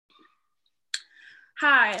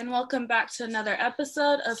Hi, and welcome back to another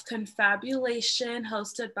episode of Confabulation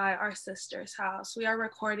hosted by our sister's house. We are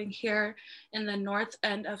recording here in the north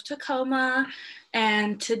end of Tacoma,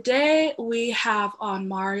 and today we have on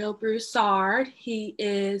Mario Broussard. He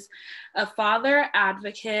is a father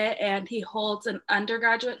advocate and he holds an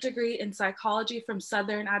undergraduate degree in psychology from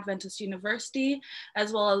Southern Adventist University,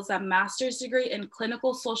 as well as a master's degree in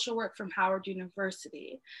clinical social work from Howard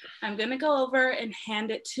University. I'm going to go over and hand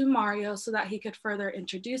it to Mario so that he could further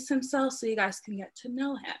introduce himself so you guys can get to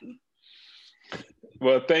know him.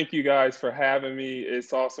 Well, thank you guys for having me.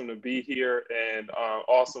 It's awesome to be here and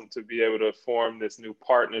awesome to be able to form this new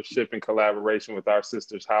partnership and collaboration with our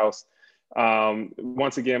sister's house.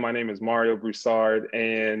 Once again, my name is Mario Broussard,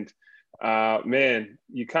 and man,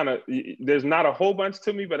 there's not a whole bunch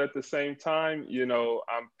to me, but at the same time,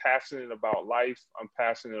 I'm passionate about life. I'm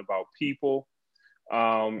passionate about people,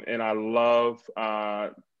 and I love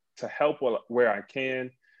to help where I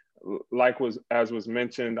can. As was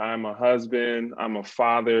mentioned, I'm a husband. I'm a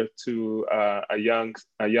father to a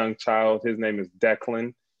young child. His name is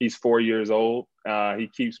Declan. He's 4 years old. He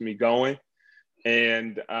keeps me going.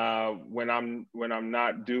 And when I'm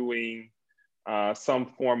not doing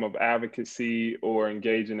some form of advocacy or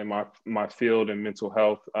engaging in my field in mental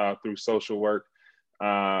health through social work,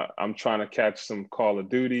 I'm trying to catch some Call of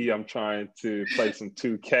Duty. I'm trying to play some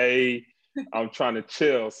 2K. I'm trying to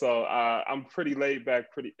chill. So I'm pretty laid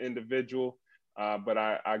back, pretty individual, but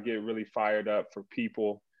I get really fired up for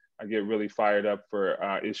people. I get really fired up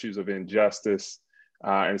for issues of injustice.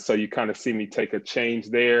 And so you kind of see me take a change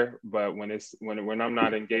there, but when I'm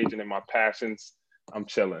not engaging in my passions, I'm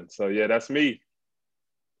chilling. So yeah, that's me.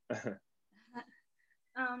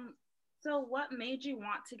 So what made you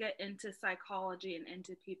want to get into psychology and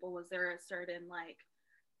into people? Was there a certain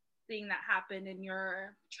thing that happened in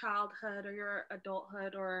your childhood or your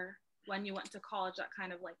adulthood or when you went to college that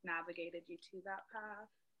kind of navigated you to that path?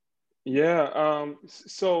 Yeah.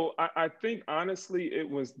 So I think honestly,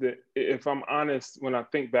 if I'm honest, when I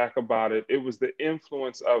think back about it, it was the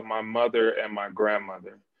influence of my mother and my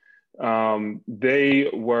grandmother. They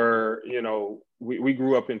were, we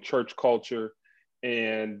grew up in church culture,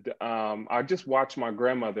 and I just watched my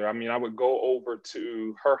grandmother. I mean, I would go over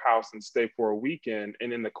to her house and stay for a weekend.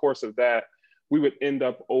 And in the course of that, we would end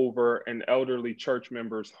up over an elderly church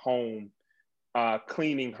member's home,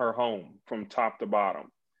 cleaning her home from top to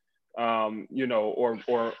bottom. Or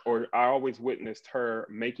I always witnessed her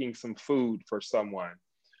making some food for someone.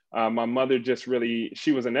 My mother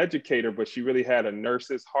she was an educator, but she really had a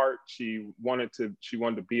nurse's heart. She wanted to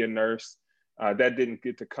be a nurse. That didn't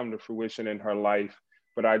get to come to fruition in her life.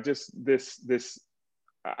 But I guess this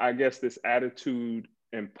attitude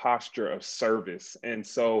and posture of service. And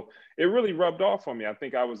so it really rubbed off on me. I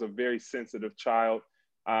think I was a very sensitive child.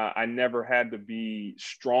 I never had to be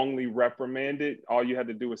strongly reprimanded. All you had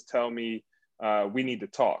to do was tell me, we need to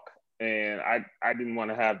talk. And I didn't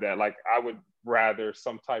want to have that. Like, I would rather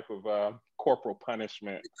some type of corporal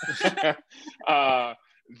punishment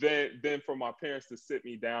than for my parents to sit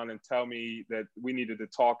me down and tell me that we needed to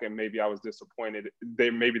talk, and maybe I was disappointed.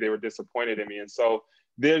 Maybe they were disappointed in me. And so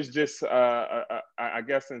there's just, I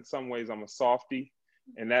guess in some ways I'm a softie,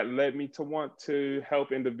 and that led me to want to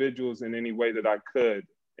help individuals in any way that I could.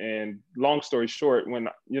 And long story short, when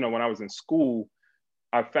I was in school,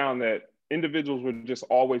 I found that individuals were just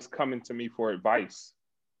always coming to me for advice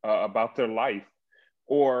about their life.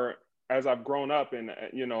 Or as I've grown up and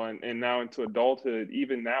now into adulthood,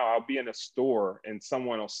 even now I'll be in a store and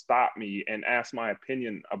someone will stop me and ask my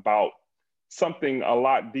opinion about something a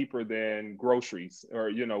lot deeper than groceries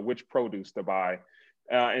or, which produce to buy.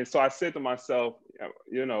 And so I said to myself,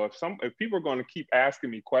 if people are going to keep asking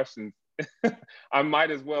me questions, I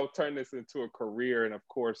might as well turn this into a career. And of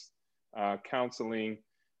course, counseling,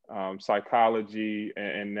 psychology,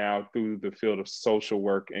 and now through the field of social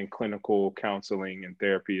work and clinical counseling and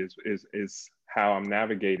therapy is how I'm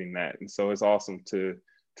navigating that. And so it's awesome to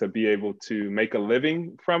be able to make a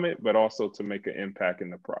living from it, but also to make an impact in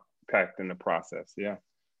the process. Yeah.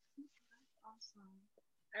 Awesome.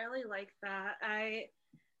 I really like that.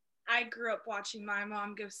 I grew up watching my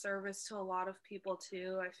mom give service to a lot of people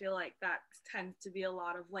too. I feel like that tends to be a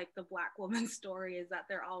lot of the Black woman story, is that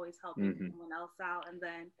they're always helping someone else out, and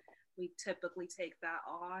then we typically take that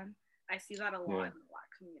on. I see that a lot in the Black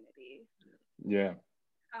community. Yeah.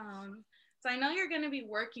 So I know you're going to be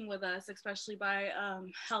working with us, especially by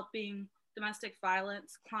helping domestic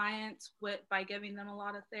violence clients by giving them a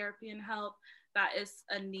lot of therapy and help. That is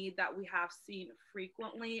a need that we have seen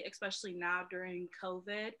frequently, especially now during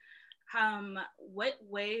COVID. What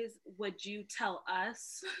ways would you tell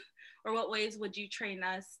us, or what ways would you train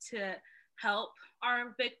us to help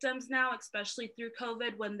our victims now, especially through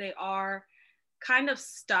COVID, when they are kind of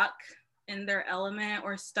stuck in their element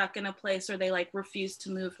or stuck in a place where they like refuse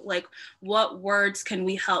to move. Like, what words can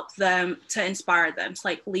we help them to inspire them to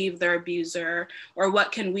like leave their abuser, or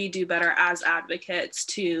what can we do better as advocates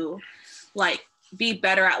to like be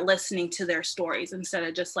better at listening to their stories instead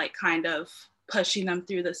of just like kind of pushing them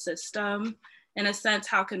through the system? In a sense,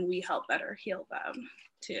 how can we help better heal them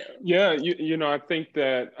too? Yeah, I think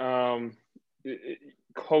that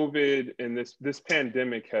COVID and this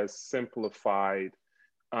pandemic has simplified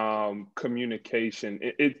communication.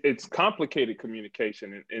 It's complicated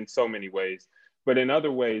communication in so many ways, but in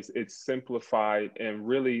other ways, it's simplified and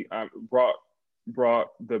really brought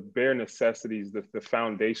the bare necessities, the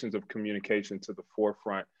foundations of communication to the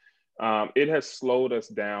forefront. It has slowed us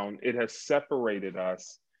down. It has separated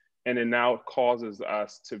us, and it now causes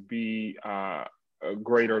us to be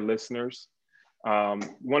greater listeners.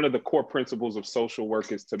 One of the core principles of social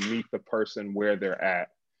work is to meet the person where they're at.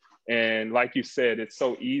 And like you said, it's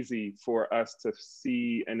so easy for us to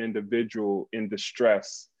see an individual in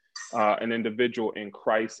distress, an individual in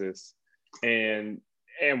crisis, and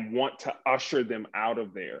want to usher them out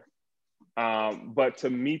of there. But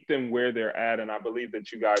to meet them where they're at, and I believe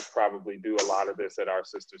that you guys probably do a lot of this at Our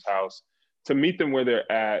Sister's House, to meet them where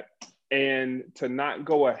they're at and to not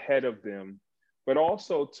go ahead of them, but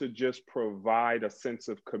also to just provide a sense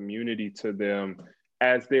of community to them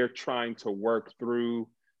as they're trying to work through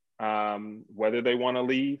whether they want to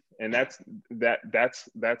leave. And that's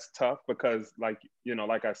tough because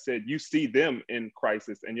like I said, you see them in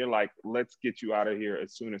crisis and you're like, let's get you out of here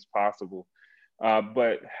as soon as possible.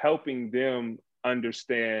 But helping them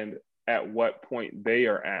understand at what point they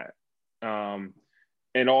are at,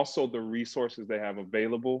 and also the resources they have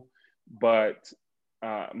available. But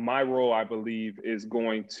my role, I believe, is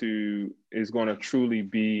going to truly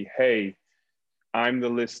be, hey, I'm the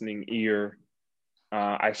listening ear.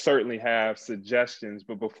 I certainly have suggestions,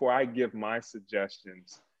 but before I give my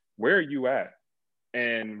suggestions, where are you at?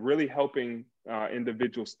 And really helping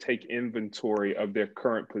individuals take inventory of their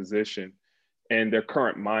current position and their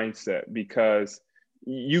current mindset, because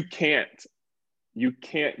you can't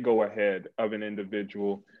go ahead of an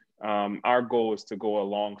individual. Our goal is to go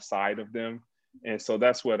alongside of them. And so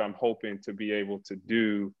that's what I'm hoping to be able to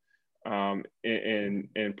do, and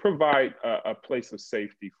provide a place of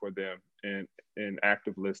safety for them and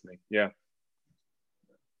active listening. Yeah.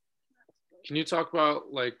 Can you talk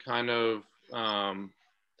about like kind of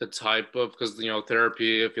the type of, because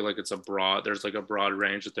therapy, I feel like there's like a broad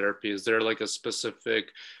range of therapy. Is there like a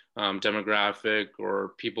specific demographic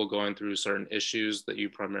or people going through certain issues that you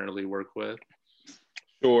primarily work with?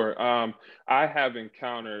 Sure. I have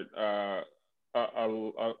encountered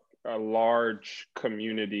a large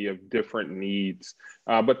community of different needs,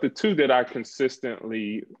 but the two that I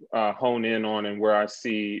consistently hone in on and where I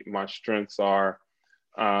see my strengths are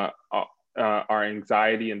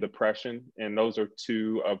anxiety and depression. And those are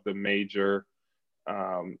two of the major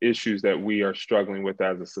issues that we are struggling with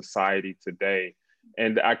as a society today.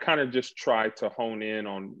 And I kind of just try to hone in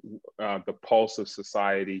on the pulse of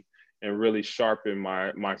society and really sharpen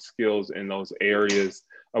my skills in those areas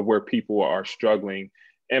of where people are struggling.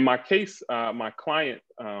 In my case, my client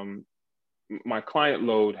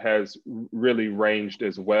load has really ranged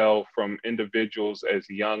as well, from individuals as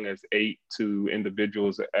young as 8 to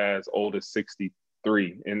individuals as old as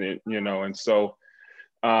 63. And so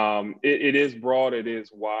it is broad, it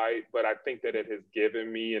is wide, but I think that it has given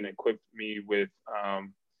me and equipped me with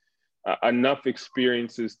enough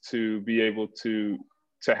experiences to be able to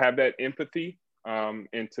have that empathy,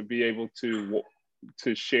 and to be able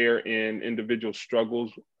to share in individual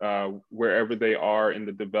struggles wherever they are in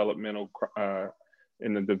the developmental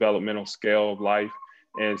scale of life.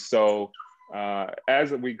 And so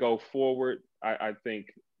as we go forward, I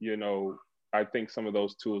think some of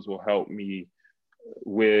those tools will help me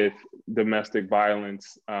with domestic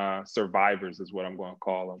violence survivors, is what I'm going to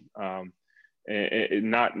call them,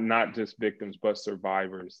 and not just victims but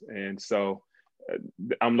survivors. And so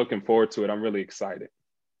I'm looking forward to it. I'm really excited.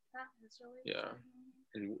 Yeah.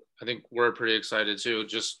 And I think we're pretty excited too,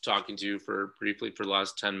 just talking to you briefly for the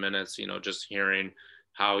last 10 minutes, just hearing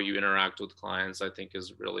how you interact with clients, I think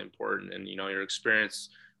is really important. And, your experience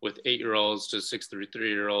with 8-year-olds to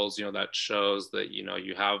 63-year-olds, that shows that,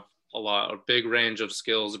 you have a big range of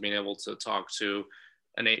skills of being able to talk to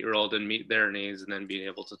an 8-year-old and meet their needs, and then being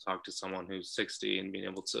able to talk to someone who's 60 and being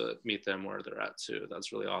able to meet them where they're at too.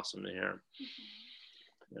 That's really awesome to hear.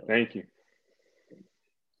 Thank you.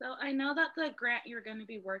 So I know that the grant you're going to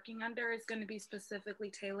be working under is going to be specifically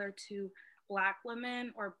tailored to Black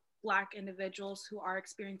women or Black individuals who are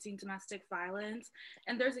experiencing domestic violence.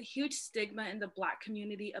 And there's a huge stigma in the Black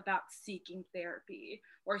community about seeking therapy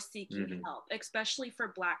or seeking help, especially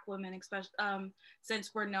for Black women, especially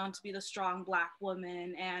since we're known to be the strong Black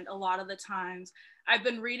woman. And a lot of the times I've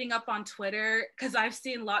been reading up on Twitter because I've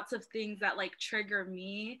seen lots of things that like trigger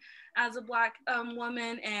me as a Black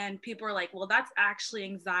woman, and people are like, well, that's actually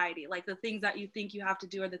anxiety. Like the things that you think you have to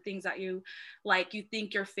do, or the things that you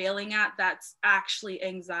think you're failing at, that's actually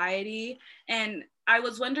anxiety. And I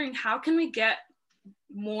was wondering, how can we get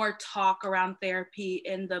more talk around therapy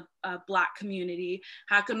in the Black community?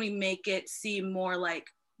 How can we make it seem more like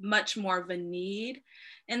much more of a need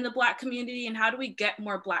in the Black community? And how do we get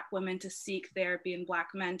more Black women to seek therapy and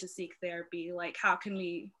Black men to seek therapy? Like, how can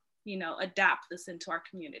we, adapt this into our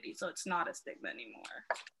community so it's not a stigma anymore?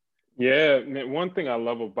 Yeah, one thing I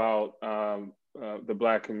love about the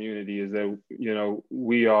Black community is that,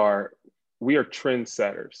 we are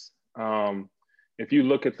trendsetters. If you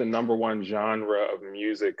look at the #1 genre of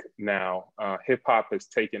music now, hip hop has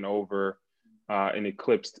taken over and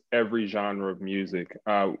eclipsed every genre of music.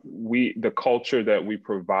 The culture that we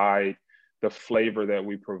provide, the flavor that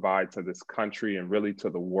we provide to this country and really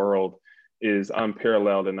to the world is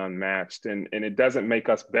unparalleled and unmatched. And it doesn't make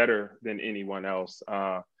us better than anyone else,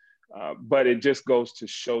 but it just goes to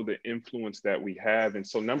show the influence that we have. And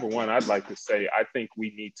so #1, I'd like to say, I think we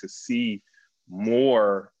need to see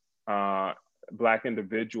more Black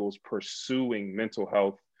individuals pursuing mental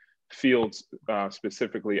health fields,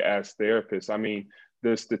 specifically as therapists. I mean,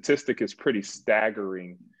 the statistic is pretty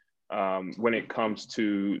staggering when it comes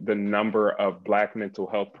to the number of Black mental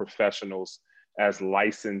health professionals as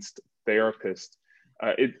licensed therapists.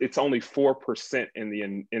 It's only 4% in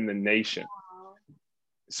the nation.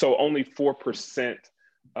 So only 4%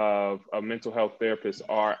 of mental health therapists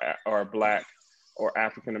are Black or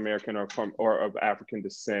African American or of African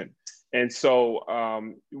descent. And so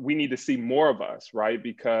we need to see more of us, right?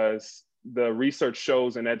 Because the research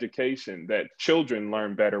shows in education that children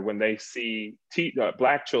learn better when they see,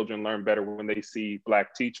 Black children learn better when they see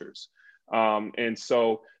Black teachers. And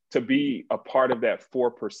so to be a part of that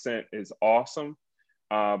 4% is awesome,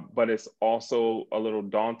 but it's also a little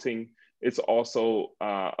daunting. It's also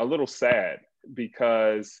a little sad,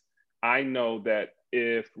 because I know that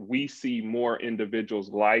if we see more individuals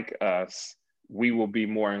like us, we will be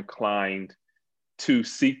more inclined to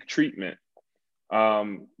seek treatment.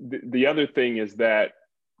 The other thing is that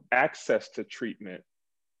access to treatment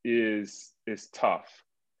is tough.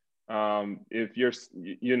 If you're,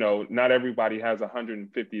 not everybody has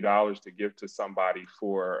 $150 to give to somebody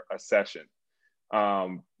for a session,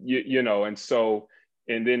 and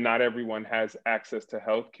then not everyone has access to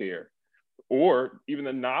healthcare or even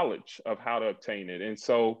the knowledge of how to obtain it. And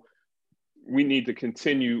so we need to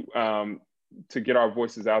continue to get our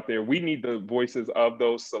voices out there. We need the voices of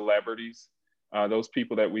those celebrities, those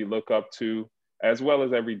people that we look up to, as well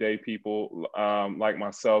as everyday people like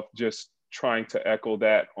myself, just trying to echo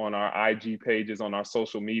that on our IG pages, on our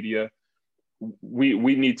social media.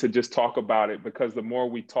 We need to just talk about it, because the more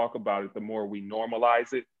we talk about it, the more we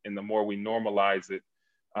normalize it. And the more we normalize it,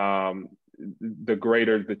 the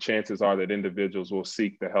greater the chances are that individuals will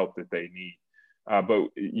seek the help that they need. But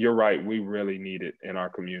you're right, we really need it in our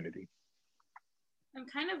community. I'm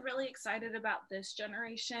kind of really excited about this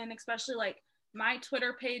generation, especially like my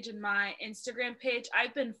Twitter page and my Instagram page.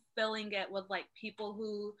 I've been filling it with like people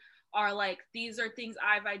who are like, these are things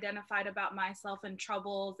I've identified about myself and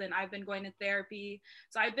troubles, and I've been going to therapy.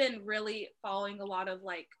 So I've been really following a lot of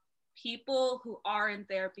like people who are in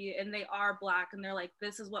therapy and they are Black, and they're like,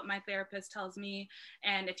 this is what my therapist tells me,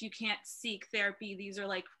 and if you can't seek therapy, these are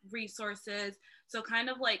like resources. So kind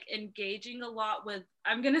of like engaging a lot with,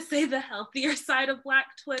 I'm gonna say, the healthier side of Black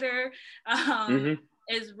Twitter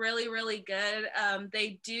is really, really good.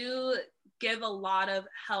 They do give a lot of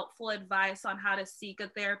helpful advice on how to seek a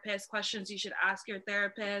therapist, questions you should ask your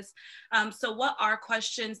therapist. So what are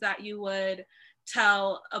questions that you would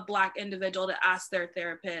tell a Black individual to ask their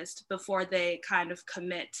therapist before they kind of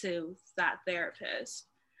commit to that therapist?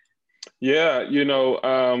 Yeah,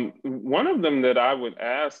 one of them that I would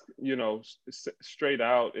ask, straight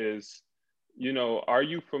out is, are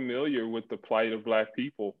you familiar with the plight of Black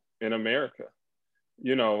people in America?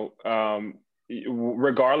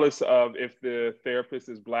 Regardless of if the therapist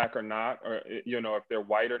is Black or not, or, if they're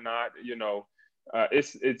white or not,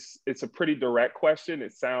 it's a pretty direct question.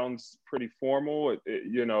 It sounds pretty formal.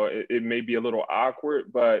 It may be a little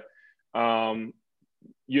awkward, but,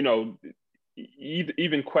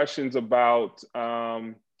 even questions about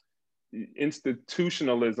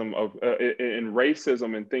institutionalism of and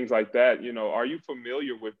racism and things like that. Are you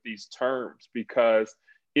familiar with these terms? Because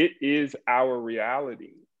it is our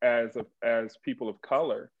reality as people of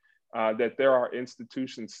color, that there are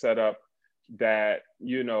institutions set up that,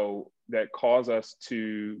 that cause us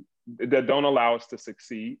that don't allow us to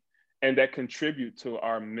succeed and that contribute to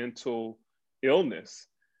our mental illness.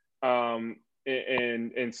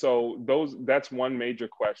 And so that's one major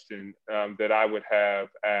question that I would have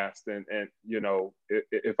asked, and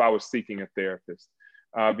if I was seeking a therapist,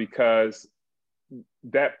 because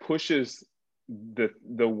that pushes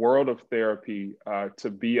the world of therapy to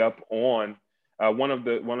be up on one of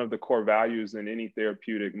the core values in any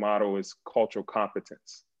therapeutic model is cultural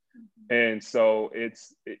competence. And so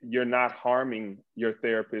you're not harming your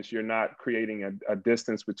therapist. You're not creating a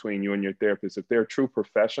distance between you and your therapist. If they're a true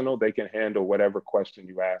professional, they can handle whatever question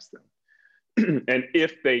you ask them. And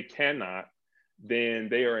if they cannot, then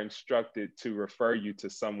they are instructed to refer you to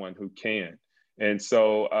someone who can. And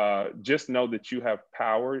so just know that you have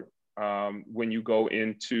power when you go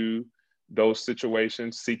into those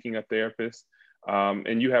situations seeking a therapist,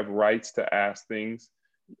 and you have rights to ask things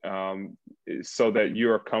so that you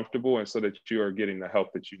are comfortable and so that you are getting the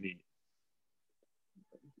help that you need.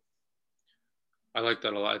 I like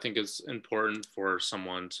that a lot. I think it's important for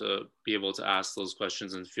someone to be able to ask those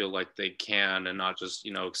questions and feel like they can, and not just,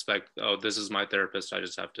 expect, oh, this is my therapist, I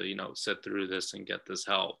just have to, sit through this and get this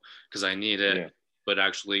help because I need it. Yeah. But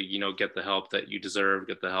actually, get the help that you deserve,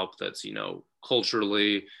 get the help that's,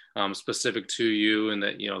 culturally specific to you, and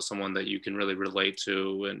that, someone that you can really relate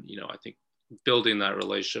to. And, I think building that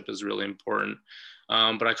relationship is really important.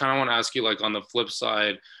 But I kind of want to ask you, like, on the flip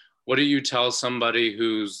side, what do you tell somebody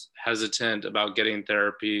who's hesitant about getting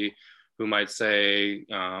therapy, who might say,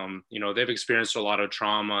 they've experienced a lot of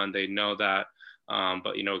trauma and they know that,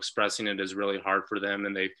 but, expressing it is really hard for them,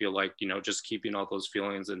 and they feel like, just keeping all those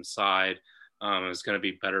feelings inside is going to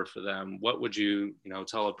be better for them? What would you,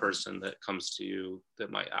 tell a person that comes to you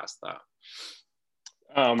that might ask that?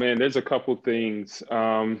 Oh man, there's a couple things.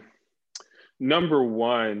 Number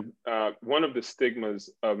one of the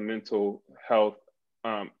stigmas of mental health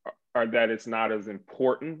are that it's not as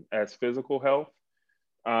important as physical health.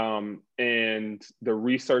 And the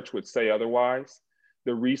research would say otherwise.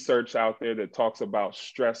 The research out there that talks about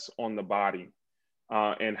stress on the body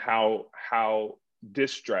and how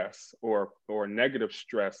distress or negative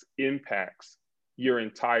stress impacts your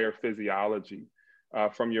entire physiology,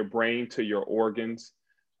 from your brain to your organs,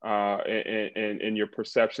 and your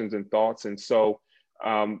perceptions and thoughts. And so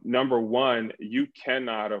number one, you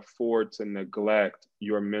cannot afford to neglect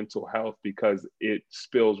your mental health because it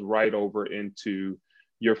spills right over into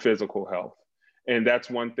your physical health. And that's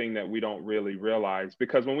one thing that we don't really realize,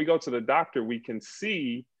 because when we go to the doctor, we can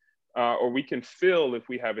see or we can feel if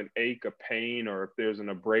we have an ache, a pain, or if there's an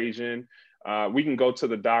abrasion. We can go to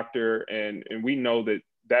the doctor and we know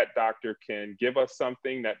that doctor can give us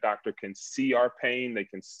something. That doctor can see our pain, they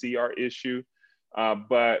can see our issue.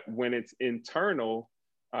 But when it's internal,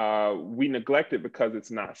 we neglect it because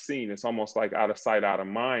it's not seen. It's almost like out of sight, out of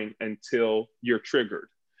mind until you're triggered,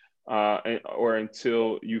 or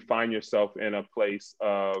until you find yourself in a place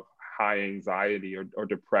of high anxiety or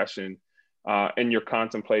depression, and you're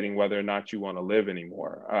contemplating whether or not you want to live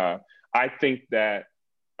anymore. I think that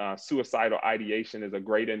suicidal ideation is a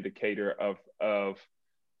great indicator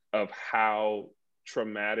of how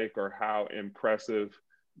traumatic or how impressive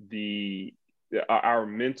our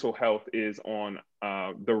mental health is on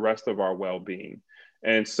the rest of our well-being.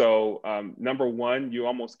 And so number one, you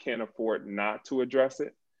almost can't afford not to address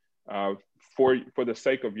it for the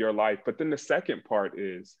sake of your life. But then the second part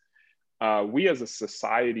is we as a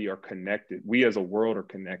society are connected. We as a world are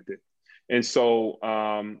connected. And so,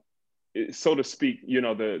 so to speak,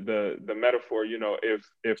 the metaphor,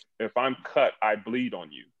 if I'm cut, I bleed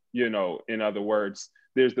on you. In other words,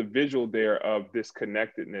 there's the visual there of this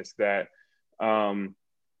connectedness that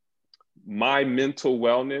my mental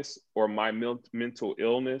wellness or my mental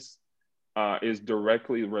illness is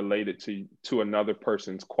directly related to another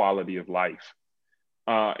person's quality of life.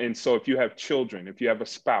 And so if you have children, if you have a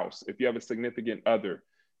spouse, if you have a significant other,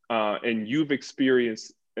 and you've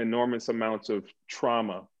experienced enormous amounts of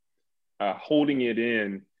trauma, holding it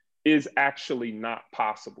in is actually not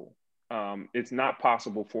possible. It's not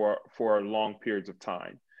possible for long periods of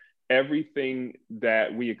time. Everything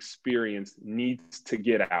that we experience needs to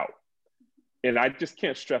get out. And I just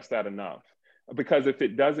can't stress that enough, because if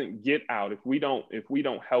it doesn't get out, if we don't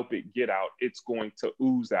help it get out, it's going to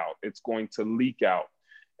ooze out, it's going to leak out,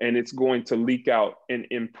 and it's going to leak out and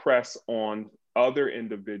impress on other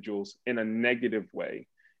individuals in a negative way,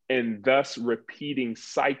 and thus repeating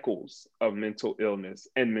cycles of mental illness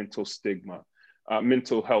and mental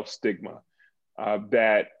health stigma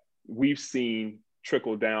that we've seen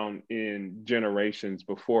trickled down in generations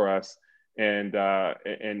before us. And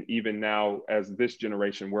even now, as this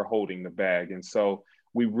generation, we're holding the bag. And so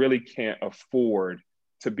we really can't afford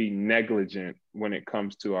to be negligent when it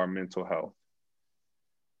comes to our mental health.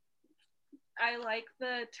 I like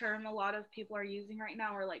the term a lot of people are using right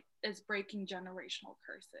now, or like, is breaking generational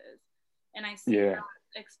curses. And I see that,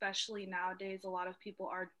 especially nowadays, a lot of people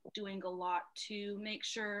are doing a lot to make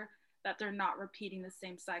sure that they're not repeating the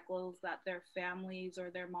same cycles that their families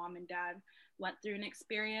or their mom and dad went through and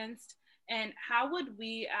experienced. And how would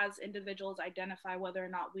we as individuals identify whether or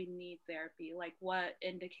not we need therapy? Like, what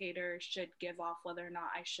indicators should give off whether or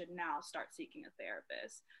not I should now start seeking a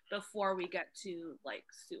therapist before we get to like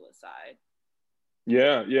suicide?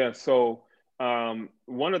 Yeah. So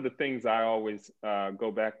one of the things I always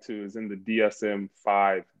go back to is in the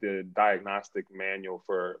DSM-5, the diagnostic manual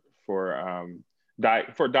for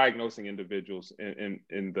diagnosing individuals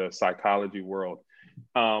in the psychology world.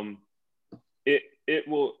 It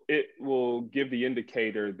will give the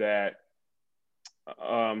indicator that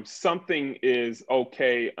something is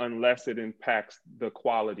okay unless it impacts the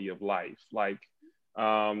quality of life. Like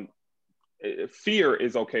fear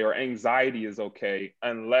is okay, or anxiety is okay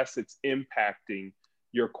unless it's impacting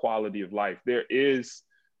your quality of life. There is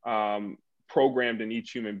programmed in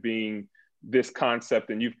each human being this concept,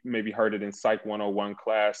 and you've maybe heard it in Psych 101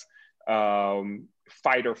 class,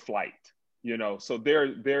 fight or flight. You know, so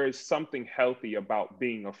there is something healthy about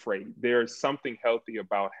being afraid. There is something healthy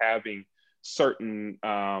about having certain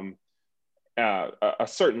a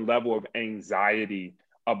certain level of anxiety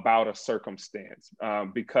about a circumstance,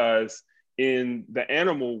 because in the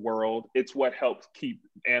animal world, it's what helps keep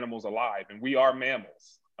animals alive, and we are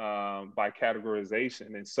mammals by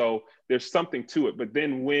categorization, and so there's something to it. But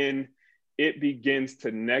then when it begins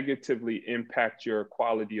to negatively impact your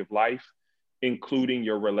quality of life, including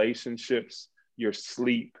your relationships, your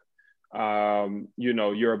sleep,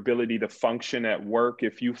 your ability to function at work.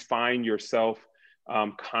 If you find yourself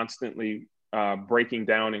constantly breaking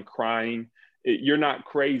down and crying, you're not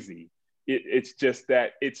crazy. It's just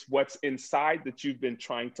that it's what's inside that you've been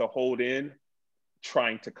trying to hold in,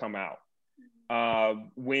 trying to come out.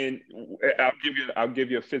 When I'll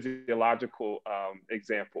give you a physiological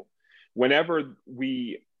example. Whenever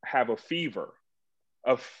we have a fever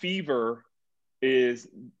is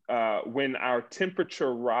when our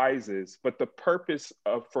temperature rises, but the purpose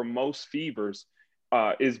for most fevers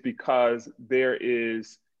is because there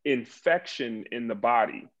is infection in the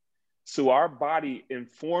body. So our body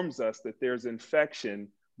informs us that there's infection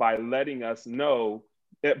by letting us know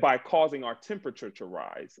that, by causing our temperature to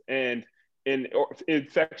rise. And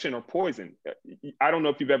infection or poison. I don't know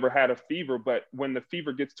if you've ever had a fever, but when the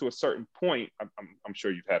fever gets to a certain point, I'm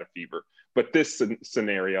sure you've had a fever, but this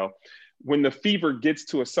scenario, when the fever gets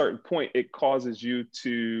to a certain point, it causes you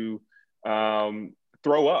to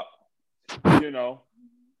throw up,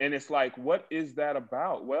 and it's like, what is that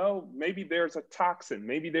about? Well, maybe there's a toxin,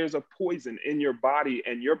 maybe there's a poison in your body,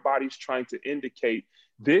 and your body's trying to indicate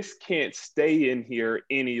this can't stay in here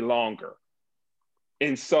any longer.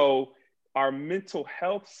 And so our mental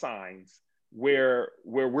health signs, where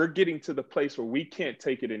we're getting to the place where we can't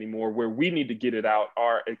take it anymore, where we need to get it out,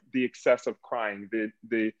 are the excessive crying,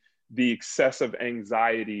 the excessive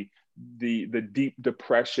anxiety, the deep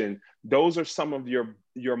depression. Those are some of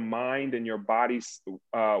your mind and your body's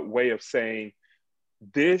way of saying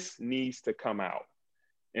this needs to come out.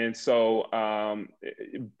 And so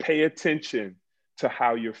pay attention to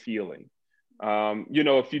how you're feeling.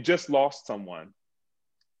 If you just lost someone,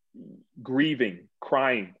 grieving,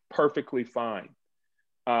 crying, perfectly fine.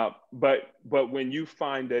 But when you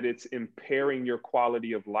find that it's impairing your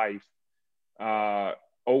quality of life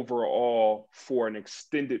overall for an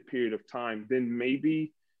extended period of time, then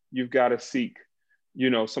maybe you've got to seek,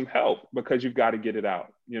 some help, because you've got to get it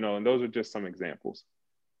out, and those are just some examples.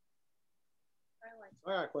 I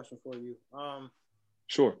got a question for you.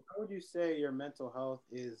 Sure. How would you say your mental health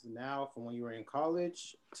is now from when you were in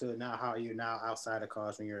college to now how you're now outside of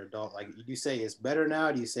college when you're an adult? Like, do you say it's better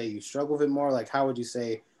now? Do you say you struggle with it more? Like, how would you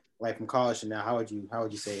say, like, from college to now, how would you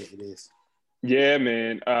say it is? Yeah,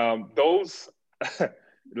 man.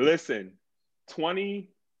 Listen, 20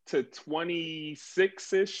 to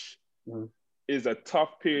 26-ish is a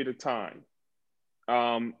tough period of time.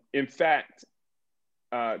 In fact,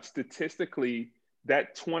 statistically,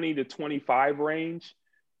 that 20 to 25 range,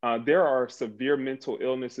 there are severe mental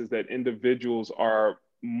illnesses that individuals are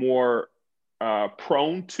more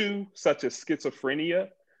prone to, such as schizophrenia,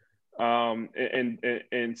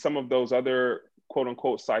 and some of those other quote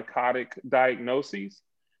unquote psychotic diagnoses,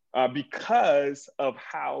 because of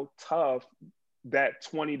how tough that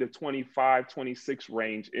 20 to 25, 26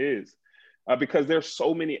 range is. Because there's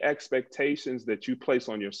so many expectations that you place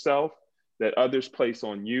on yourself, that others place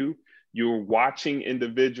on you. You're watching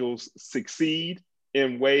individuals succeed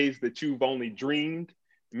in ways that you've only dreamed.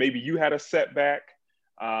 Maybe you had a setback.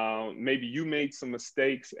 Maybe you made some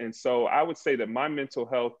mistakes. And so I would say that my mental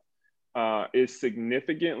health is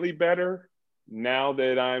significantly better now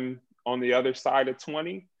that I'm on the other side of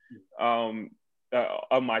 20, of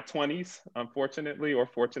my 20s, unfortunately, or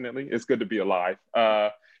fortunately. It's good to be alive.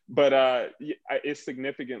 But it's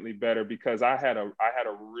significantly better because I had a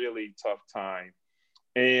really tough time.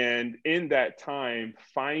 And in that time,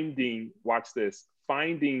 finding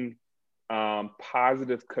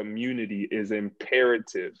positive community is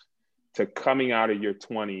imperative to coming out of your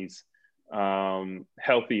 20s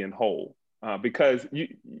healthy and whole. Because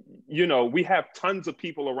you know, we have tons of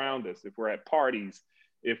people around us if we're at parties,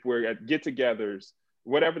 if we're at get-togethers,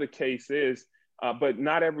 whatever the case is, but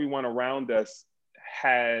not everyone around us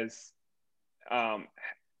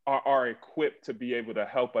are equipped to be able to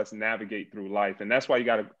help us navigate through life. And that's why you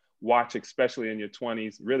got to watch, especially in your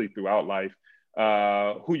 20s, really throughout life,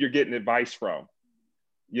 who you're getting advice from,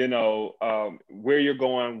 you know, where you're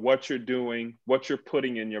going, what you're doing, what you're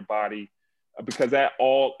putting in your body, because that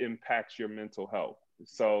all impacts your mental health.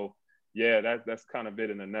 So yeah, that's kind of it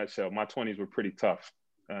in a nutshell. My 20s were pretty tough,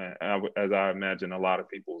 as I imagine a lot of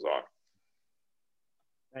people's are.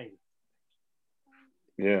 Thank you.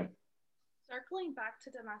 Yeah. Circling back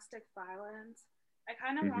to domestic violence, I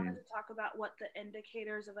kind of wanted to talk about what the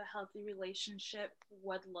indicators of a healthy relationship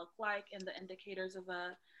would look like and the indicators of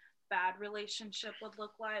a bad relationship would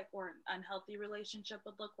look like, or an unhealthy relationship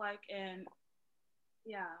would look like. And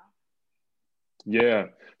yeah.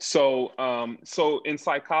 So in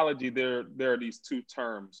psychology, there are these two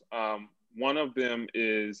terms. One of them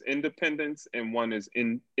is independence and one is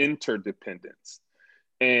interdependence.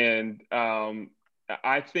 And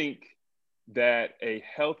I think that a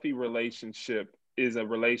healthy relationship is a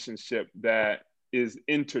relationship that is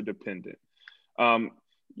interdependent.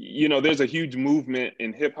 You know, there's a huge movement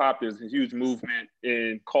in hip hop. There's a huge movement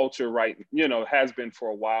in culture, right? You know, has been for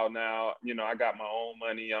a while now. You know, I got my own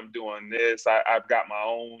money. I'm doing this. I've got my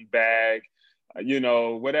own bag. You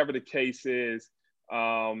know, whatever the case is,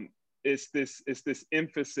 it's this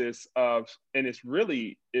emphasis of, and it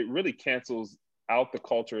really cancels out the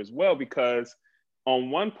culture as well, because on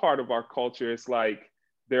one part of our culture, it's like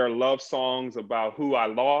there are love songs about who I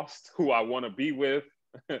lost, who I want to be with.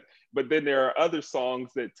 But then there are other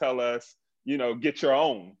songs that tell us, you know, get your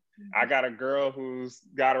own. I got a girl who's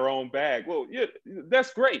got her own bag. Well, yeah,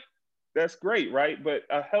 that's great. That's great, right? But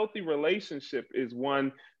a healthy relationship is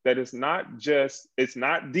one that is not just, it's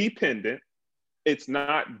not dependent. It's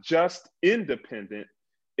not just independent.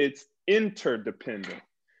 It's interdependent,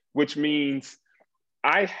 which means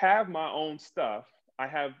I have my own stuff. I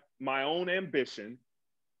have my own ambition.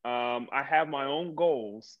 I have my own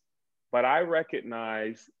goals, but I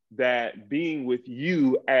recognize that being with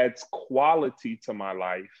you adds quality to my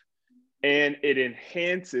life, and it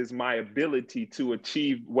enhances my ability to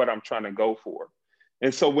achieve what I'm trying to go for.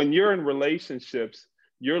 And so when you're in relationships,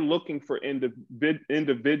 you're looking for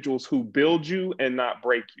individuals who build you and not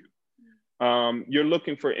break you. You're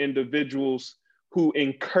looking for individuals who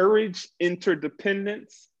encourage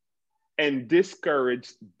interdependence and discourage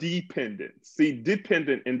dependence. See,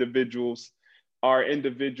 dependent individuals are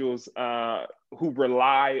individuals who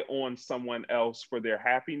rely on someone else for their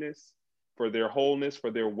happiness, for their wholeness,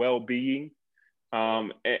 for their well-being,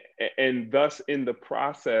 and thus in the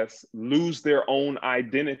process lose their own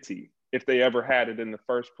identity if they ever had it in the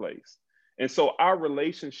first place. And so our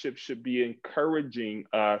relationship should be encouraging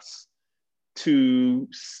us to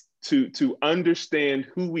understand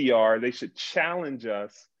who we are. They should challenge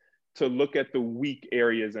us to look at the weak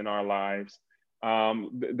areas in our lives,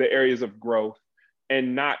 the areas of growth,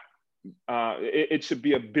 and not, it should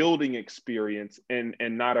be a building experience and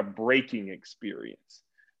not a breaking experience,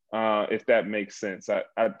 if that makes sense.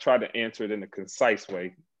 I try to answer it in a concise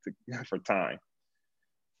way for time.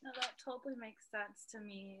 No, that totally makes sense to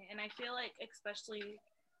me. And I feel like, especially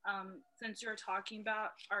since you're talking about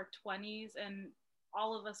our 20s, and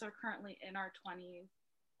all of us are currently in our 20s,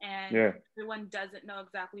 and everyone doesn't know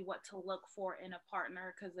exactly what to look for in a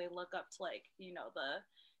partner because they look up to, like, you know, the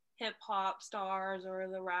hip hop stars or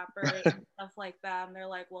the rappers and stuff like that, and they're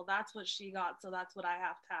like, well, that's what she got, so that's what I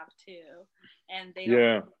have to have too. And they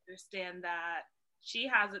don't understand that she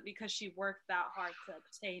has it because she worked that hard to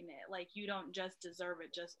obtain it. Like, you don't just deserve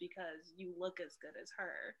it just because you look as good as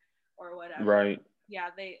her or whatever. Right. Yeah,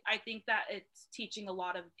 I think that it's teaching a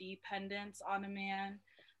lot of dependence on a man.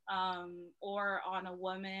 or on a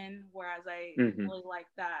woman, whereas I Mm-hmm. really like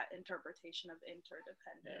that interpretation of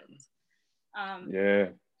interdependence. Yeah.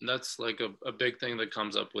 That's like a big thing that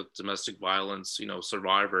comes up with domestic violence, you know,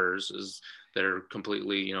 survivors, is they're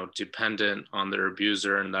completely, you know, dependent on their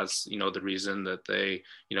abuser. And that's, you know, the reason that they,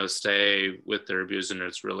 you know, stay with their abuser. And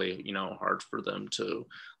it's really, you know, hard for them to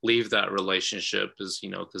leave that relationship, is, you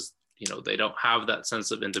know, because, you know, they don't have that sense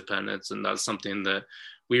of independence. And that's something that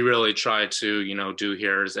we really try to, you know, do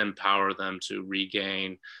here, is empower them to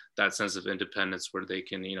regain that sense of independence, where they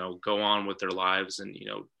can, you know, go on with their lives and, you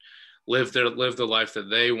know, live the life that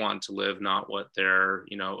they want to live, not what their,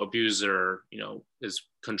 you know, abuser, you know, is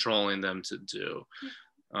controlling them to do.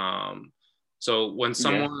 So when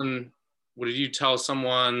someone, what did you tell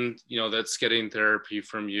someone, you know, that's getting therapy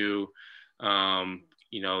from you,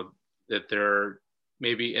 you know, that they're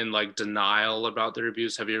maybe in like denial about their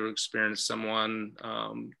abuse? Have you ever experienced someone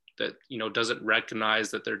that, you know, doesn't recognize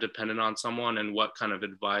that they're dependent on someone, and what kind of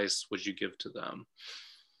advice would you give to them?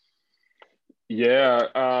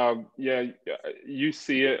 Yeah, you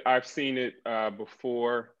see it. I've seen it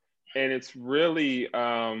before, and it's really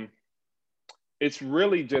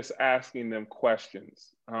just asking them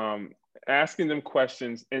questions, and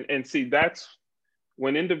see, that's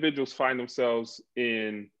when individuals find themselves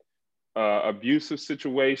in abusive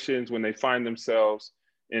situations, when they find themselves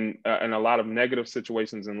in a lot of negative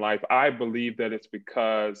situations in life. I believe that it's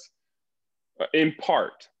because, in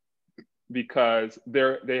part, because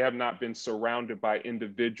they have not been surrounded by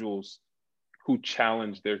individuals who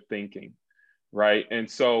challenge their thinking, right? And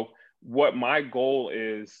so what my goal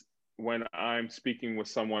is when I'm speaking with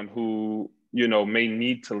someone who, you know, may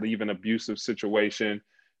need to leave an abusive situation,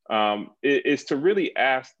 is to really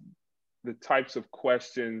ask the types of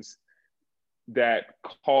questions that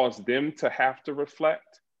cause them to have to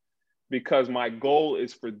reflect, because my goal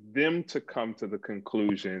is for them to come to the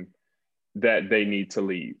conclusion that they need to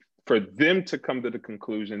leave, for them to come to the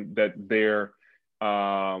conclusion that they're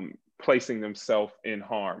placing themselves in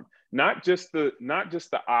harm, not just the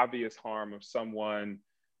obvious harm of someone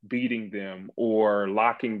beating them or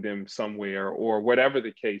locking them somewhere or whatever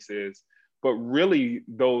the case is, but really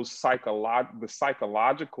the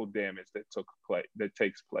psychological damage that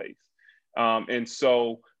takes place. And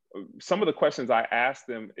so some of the questions I ask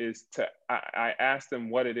them is I ask them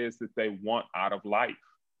what it is that they want out of life.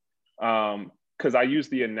 Because I use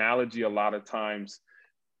the analogy a lot of times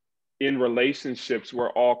in relationships, we're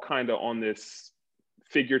all kind of on this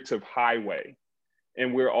figurative highway,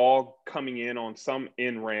 and we're all coming in on some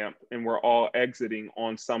in ramp, and we're all exiting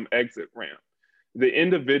on some exit ramp. The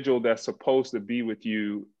individual that's supposed to be with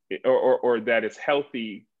you, or that is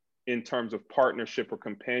healthy in terms of partnership or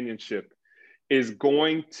companionship, is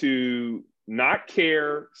going to not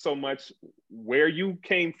care so much where you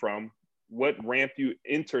came from, what ramp you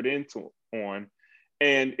entered into on,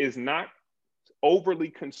 and is not overly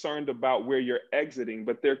concerned about where you're exiting,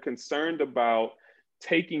 but they're concerned about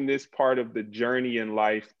taking this part of the journey in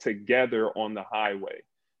life together on the highway.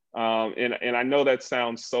 And I know that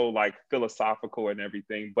sounds so like philosophical and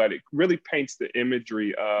everything, but it really paints the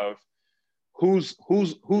imagery of who's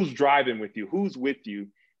driving with you, who's with you,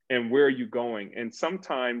 and where are you going. And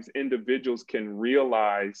sometimes individuals can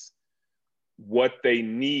realize what they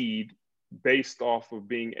need based off of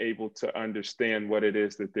being able to understand what it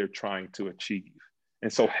is that they're trying to achieve.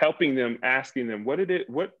 And so helping them, asking them, what is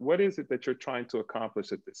it that you're trying to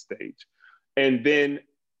accomplish at this stage? And then,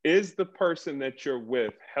 is the person that you're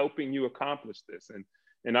with helping you accomplish this?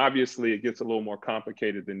 And obviously it gets a little more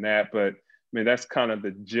complicated than that, but I mean, that's kind of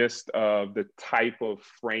the gist of the type of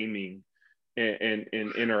framing and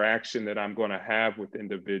interaction that I'm going to have with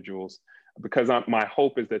individuals, because my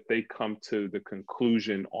hope is that they come to the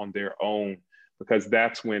conclusion on their own, because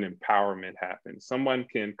that's when empowerment happens. Someone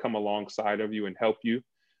can come alongside of you and help you,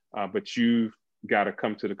 but you've got to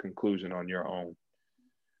come to the conclusion on your own.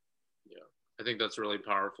 Yeah, I think that's really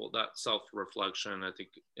powerful. That self-reflection, I think,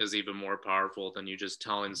 is even more powerful than you just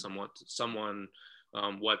telling someone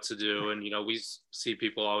what to do. And, you know, we see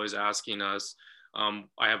people always asking us,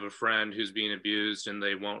 I have a friend who's being abused and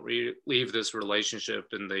they won't leave this relationship,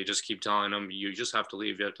 and they just keep telling them, you just have to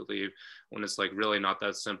leave, when it's like really not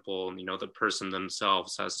that simple. And, you know, the person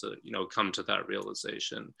themselves has to, you know, come to that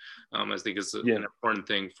realization. I think it's an important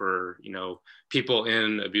thing for, you know, people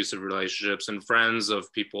in abusive relationships and friends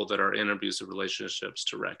of people that are in abusive relationships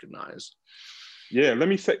to recognize. Yeah, let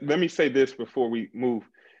me say this before we move.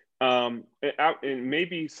 And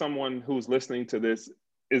maybe someone who's listening to this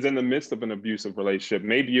is in the midst of an abusive relationship.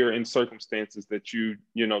 Maybe you're in circumstances that you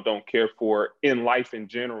don't care for in life in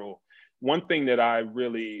general. one thing that I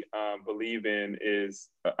really believe in is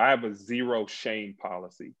I have a zero shame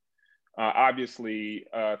policy. Obviously,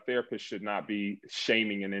 therapists should not be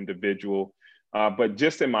shaming an individual, but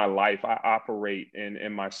just in my life, I operate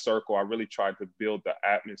in my circle. I really try to build the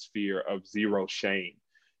atmosphere of zero shame.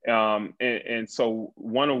 And so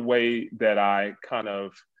one way that I kind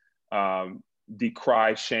of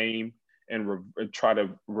decry shame and try to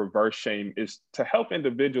reverse shame is to help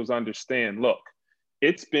individuals understand, look,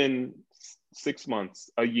 it's been 6 months,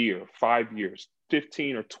 a year, 5 years,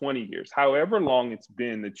 15 or 20 years, however long it's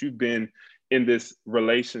been that you've been in this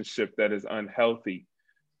relationship that is unhealthy.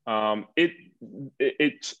 It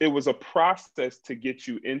was a process to get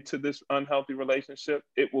you into this unhealthy relationship.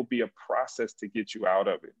 It will be a process to get you out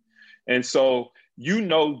of it. And so you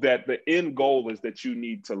know that the end goal is that you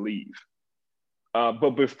need to leave.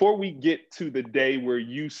 But before we get to the day where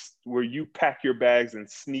you pack your bags and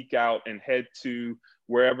sneak out and head to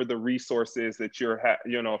wherever the resource is that you're,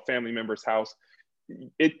 a family member's house,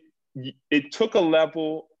 it took a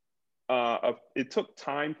level it took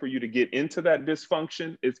time for you to get into that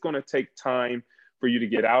dysfunction. It's going to take time for you to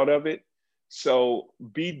get out of it. So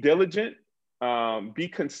be diligent, be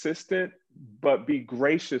consistent, but be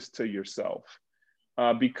gracious to yourself,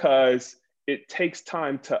 because it takes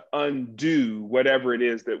time to undo whatever it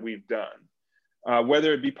is that we've done,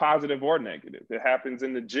 whether it be positive or negative. It happens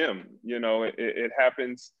in the gym, it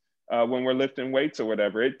happens when we're lifting weights or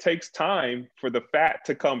whatever. It takes time for the fat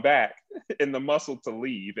to come back and the muscle to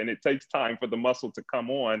leave. And it takes time for the muscle to come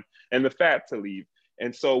on and the fat to leave.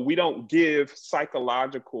 And so we don't give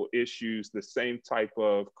psychological issues the same type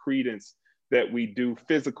of credence that we do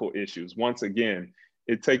physical issues. Once again,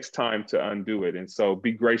 it takes time to undo it. And so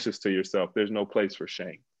be gracious to yourself. There's no place for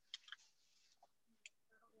shame.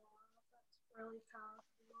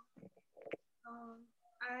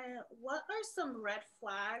 What are some red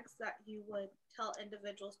flags that you would tell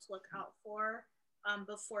individuals to look out for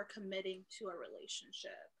before committing to a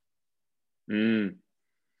relationship?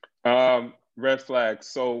 Red flags.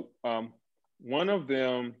 So one of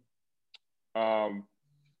them, and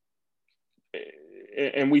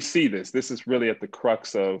we see this is really at the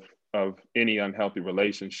crux of any unhealthy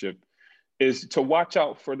relationship, is to watch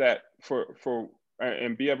out for that, for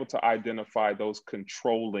and be able to identify those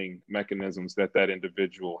controlling mechanisms that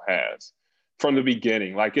individual has from the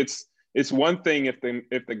beginning. Like it's one thing if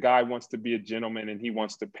the guy wants to be a gentleman and he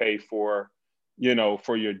wants to pay for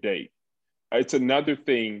your date. It's another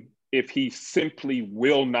thing if he simply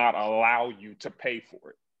will not allow you to pay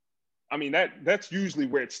for it. I mean, that's usually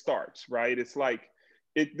where it starts, right? It's like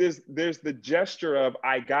there's the gesture of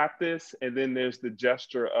I got this, and then there's the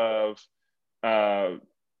gesture of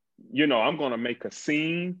I'm going to make a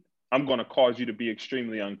scene. I'm going to cause you to be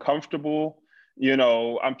extremely uncomfortable.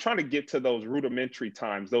 I'm trying to get to those rudimentary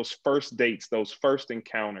times, those first dates, those first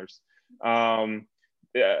encounters. The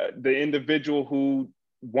individual who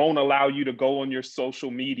won't allow you to go on your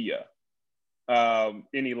social media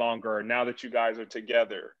any longer now that you guys are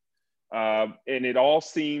together. And it all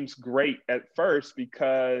seems great at first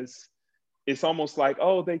because it's almost like,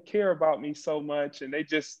 oh, they care about me so much and they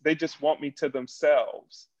just want me to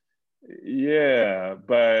themselves. Yeah,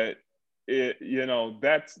 but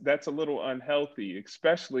that's a little unhealthy,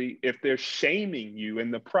 especially if they're shaming you in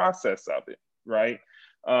the process of it, right?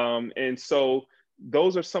 And so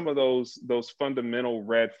those are some of those fundamental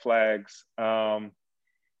red flags.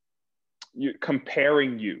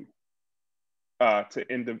 Comparing you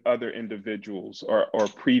to other individuals or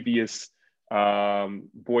previous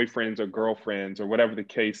boyfriends or girlfriends or whatever the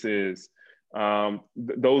case is.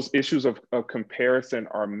 Those issues of comparison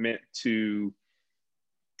are meant to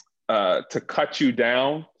cut you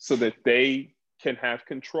down so that they can have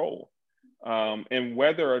control. And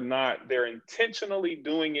whether or not they're intentionally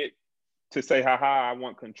doing it to say, haha, I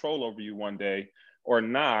want control over you one day or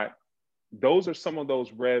not, those are some of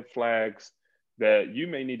those red flags that you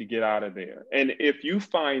may need to get out of there. And if you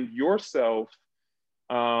find yourself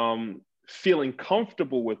feeling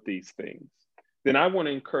comfortable with these things, then I want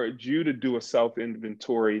to encourage you to do a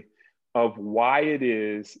self-inventory of why it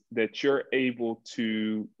is that you're able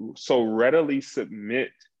to so readily submit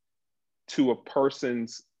to a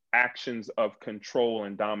person's actions of control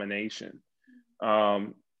and domination.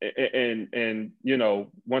 And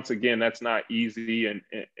once again, that's not easy, and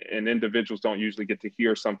individuals don't usually get to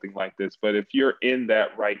hear something like this. But if you're in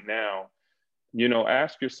that right now,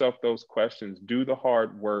 ask yourself those questions, do the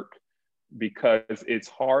hard work, because it's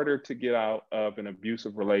harder to get out of an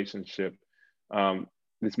abusive relationship.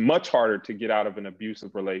 It's much harder to get out of an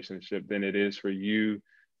abusive relationship than it is for you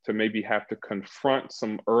to maybe have to confront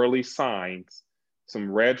some early signs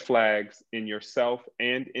red flags in yourself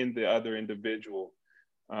and in the other individual,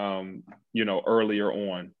 earlier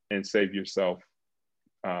on, and save yourself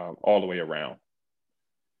all the way around.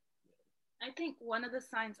 I think one of the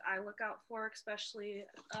signs I look out for, especially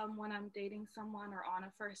when I'm dating someone or on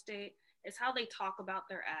a first date, is how they talk about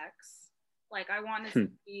their ex. Like, I want to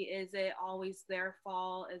see, is it always their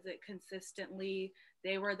fault? Is it consistently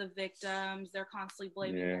they were the victims? They're constantly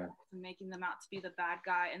blaming them and making them out to be the bad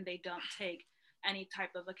guy, and they don't take any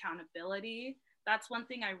type of accountability. That's one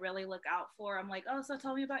thing I really look out for. I'm like, oh, so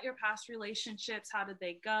tell me about your past relationships. How did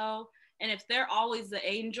they go? And if they're always the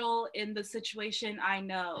angel in the situation, I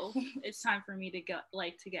know it's time for me to get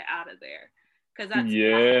out of there, because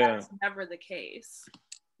that's never the case.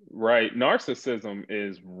 Right. Narcissism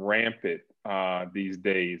is rampant these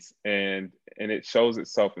days, and it shows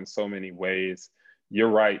itself in so many ways. You're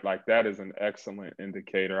right. Like, that is an excellent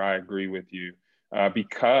indicator. I agree with you,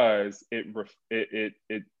 because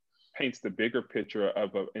it paints the bigger picture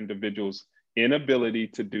of an individual's inability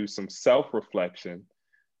to do some self-reflection,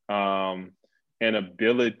 and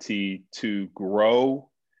ability to grow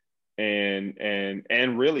and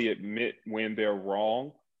really admit when they're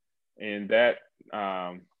wrong, and that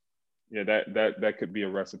that could be a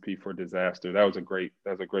recipe for disaster. That's a great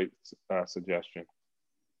suggestion.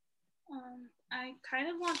 I kind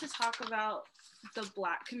of want to talk about the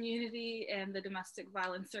Black community and the domestic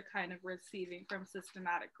violence they're kind of receiving from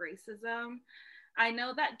systematic racism. I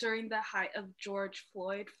know that during the height of George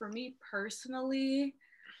Floyd, for me personally,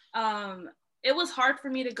 it was hard for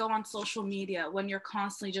me to go on social media when you're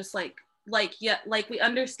constantly just like we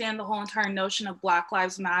understand the whole entire notion of Black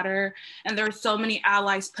Lives Matter, and there are so many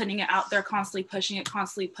allies putting it out there, constantly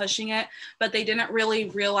pushing it, but they didn't really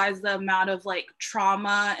realize the amount of like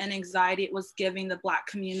trauma and anxiety it was giving the Black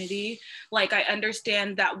community. Like, I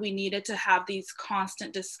understand that we needed to have these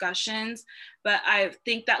constant discussions, but I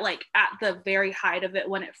think that like at the very height of it,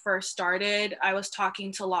 when it first started, I was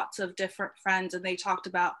talking to lots of different friends, and they talked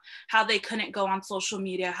about how they couldn't go on social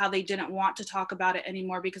media, how they didn't want to talk about it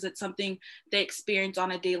anymore because it's something they experience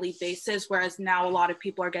on a daily basis. Whereas now a lot of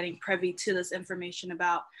people are getting privy to this information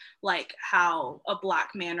about like how a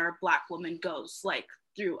Black man or a Black woman goes like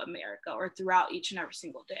through America or throughout each and every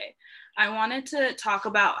single day. I wanted to talk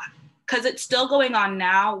about, because it's still going on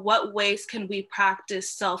now, what ways can we practice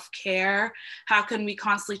self-care? How can we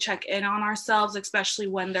constantly check in on ourselves, especially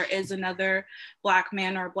when there is another Black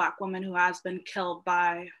man or Black woman who has been killed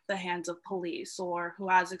by the hands of police or who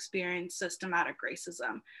has experienced systematic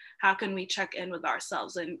racism? How can we check in with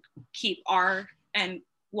ourselves and keep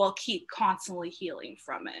constantly healing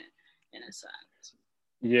from it, in a sense?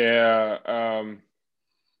 Yeah,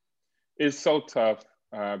 it's so tough.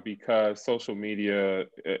 Because social media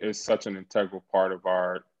is such an integral part of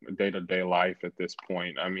our day-to-day life at this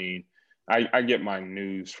point. I mean, I get my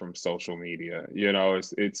news from social media.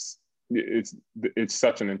 It's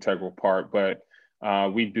such an integral part, but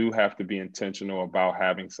we do have to be intentional about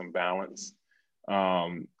having some balance.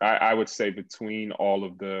 I would say between all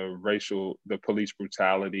of the police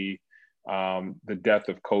brutality, the death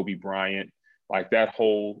of Kobe Bryant, like that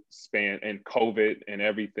whole span, and COVID and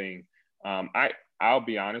everything, I'll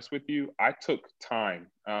be honest with you, I took time.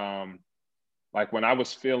 Like when I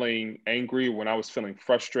was feeling angry, when I was feeling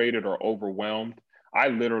frustrated or overwhelmed, I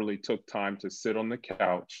literally took time to sit on the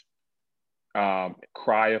couch,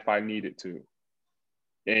 cry if I needed to.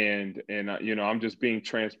 And I'm just being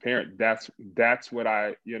transparent. That's what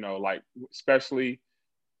I, like, especially,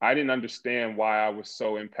 I didn't understand why I was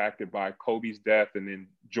so impacted by Kobe's death and then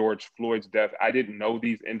George Floyd's death. I didn't know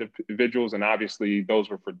these individuals, and obviously those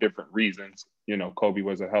were for different reasons. Kobe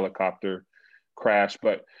was a helicopter crash,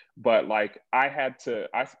 but like I had to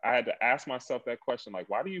ask myself that question, like,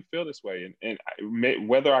 why do you feel this way? And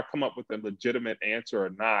whether I come up with a legitimate answer or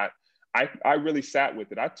not, I really sat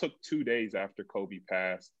with it. I took 2 days after Kobe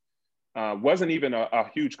passed. Wasn't even a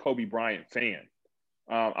huge Kobe Bryant fan.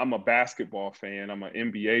 I'm a basketball fan. I'm an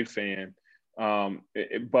NBA fan.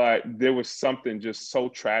 But there was something just so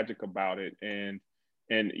tragic about it. And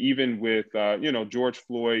even with, George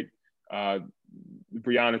Floyd,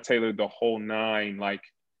 Breonna Taylor, the whole nine, like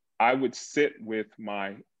I would sit with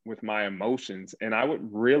my emotions, and I would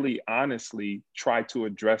really honestly try to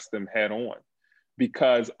address them head on,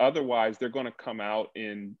 because otherwise they're going to come out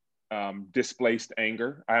in displaced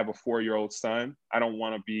anger. I have a 4-year-old son. I don't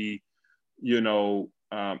want to be,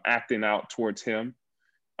 acting out towards him.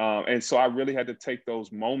 And so I really had to take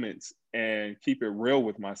those moments and keep it real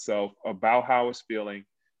with myself about how I was feeling.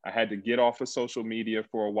 I had to get off of social media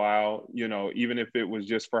for a while, even if it was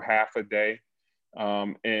just for half a day,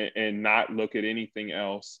 and not look at anything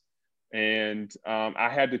else. And I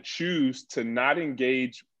had to choose to not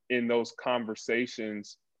engage in those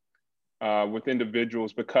conversations with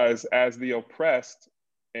individuals, because as the oppressed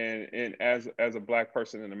and as a Black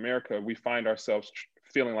person in America, we find ourselves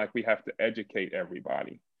feeling like we have to educate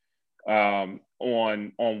everybody on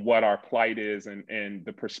what our plight is and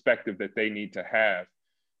the perspective that they need to have.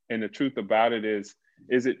 And the truth about it is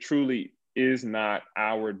it truly is not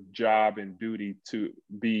our job and duty to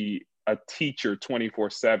be a teacher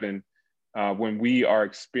 24/7 when we are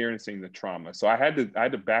experiencing the trauma. So I had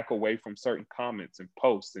to back away from certain comments and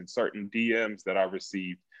posts and certain DMs that I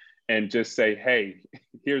received, and just say, hey,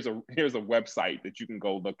 here's a website that you can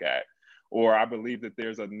go look at, or I believe that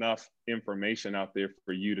there's enough information out there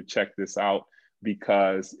for you to check this out,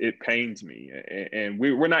 because it pains me. And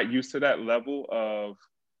we're not used to that level of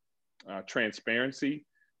transparency,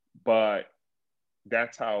 but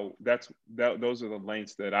those are the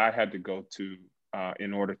lengths that I had to go to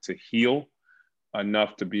in order to heal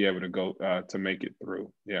enough to be able to go to make it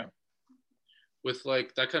through. Yeah. With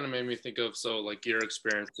like, that kind of made me think of, so like you're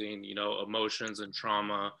experiencing, emotions and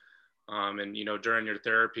trauma. And, during your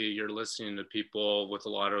therapy, you're listening to people with a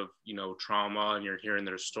lot of, trauma, and you're hearing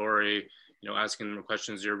their story, asking them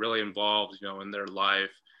questions. You're really involved, in their life.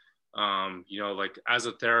 Like as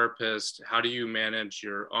a therapist, how do you manage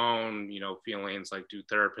your own, feelings? Like, do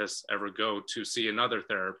therapists ever go to see another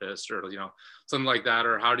therapist, or, something like that?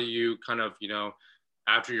 Or how do you kind of,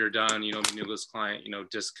 after you're done, meeting this client,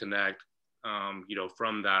 disconnect,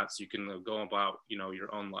 from that, so you can go about,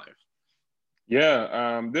 your own life?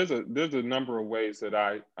 Yeah, there's a number of ways that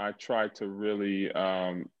I try to really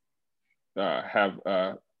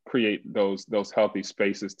create those healthy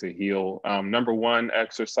spaces to heal. Number one,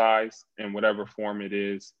 exercise in whatever form it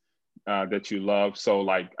is that you love. So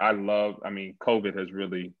like COVID has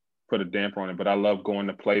really put a damper on it, but I love going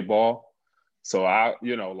to play ball. So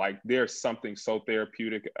like there's something so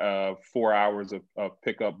therapeutic, 4 hours of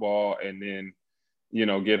pickup ball, and then,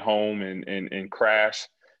 get home and crash.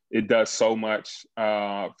 It does so much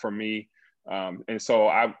for me. And so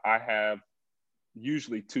I have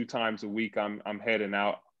usually 2 times a week, I'm heading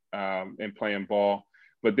out and playing ball.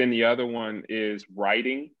 But then the other one is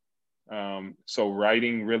writing. So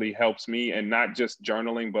writing really helps me, and not just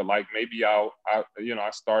journaling, but like maybe I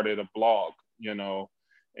started a blog,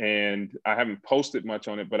 and I haven't posted much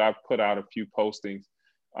on it, but I've put out a few postings,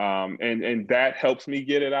 and that helps me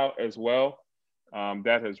get it out as well.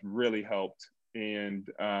 That has really helped. And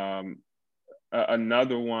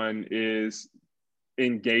another one is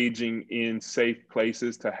engaging in safe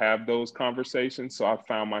places to have those conversations. So I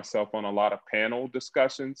found myself on a lot of panel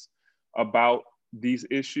discussions about these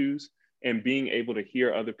issues, and being able to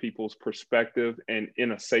hear other people's perspective and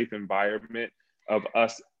in a safe environment of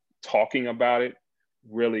us talking about it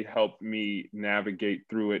really helped me navigate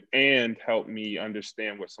through it, and helped me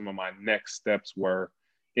understand what some of my next steps were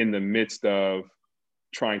in the midst of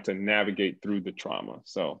trying to navigate through the trauma.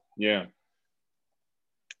 So, yeah.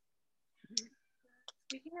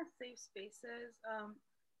 Speaking of safe spaces,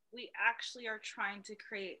 we actually are trying to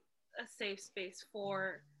create a safe space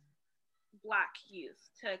for Black youth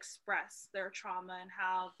to express their trauma and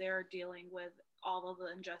how they're dealing with all of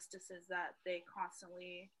the injustices that they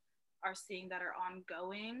constantly are seeing that are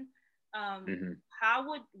ongoing.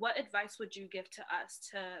 What advice would you give to us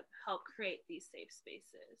to help create these safe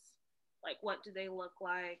spaces? Like, what do they look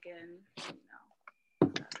like? And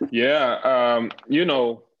yeah,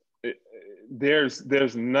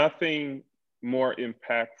 there's nothing more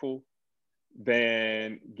impactful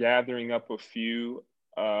than gathering up a few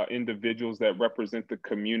individuals that represent the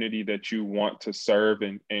community that you want to serve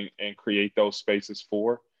and create those spaces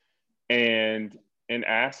for, and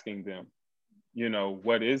asking them,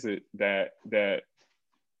 what is it that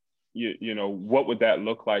what would that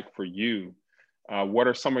look like for you? What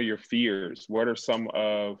are some of your fears? What are some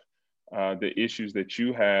of the issues that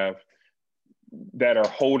you have that are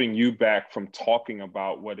holding you back from talking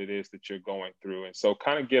about what it is that you're going through? And so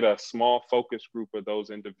kind of get a small focus group of those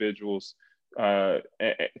individuals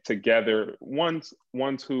together, ones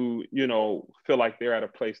who, feel like they're at a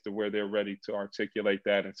place to where they're ready to articulate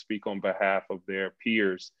that and speak on behalf of their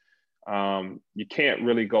peers. You can't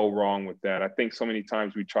really go wrong with that. I think so many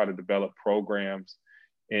times we try to develop programs,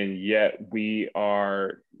 and yet we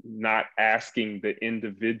are not asking the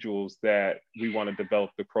individuals that we want to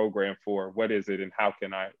develop the program for, what is it and how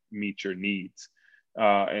can I meet your needs?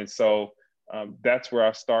 And so that's where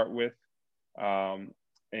I start with.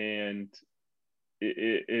 And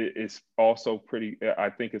it's also I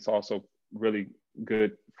think it's also really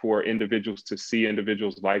good for individuals to see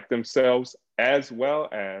individuals like themselves, as well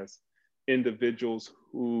as individuals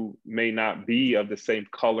who may not be of the same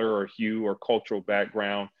color or hue or cultural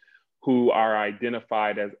background, who are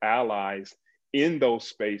identified as allies in those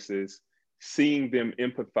spaces, seeing them,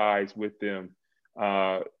 empathize with them,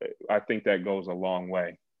 I think that goes a long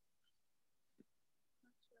way.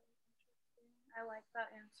 I like that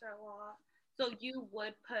answer a lot. So you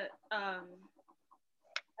would put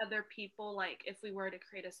other people, like if we were to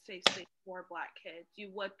create a safe space for Black kids, you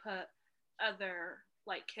would put other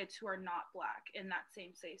like kids who are not Black in that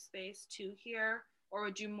same safe space to hear, or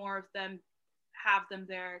would you more of them have them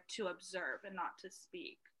there to observe and not to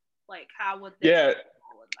speak? Like how would they follow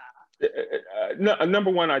that? Number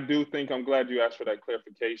one, I do think, I'm glad you asked for that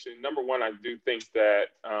clarification. Number one, I do think that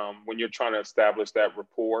when you're trying to establish that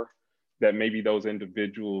rapport, that maybe those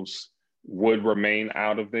individuals would remain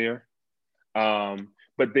out of there.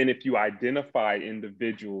 But then if you identify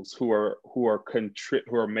individuals who are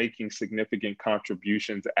making significant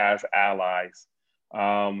contributions as allies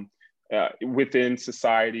within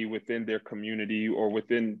society, within their community, or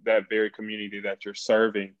within that very community that you're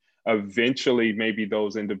serving, eventually maybe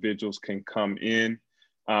those individuals can come in.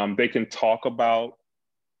 They can talk about,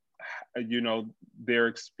 their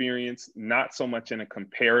experience, not so much in a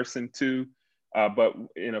comparison to, but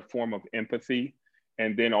in a form of empathy.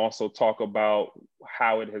 And then also talk about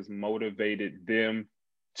how it has motivated them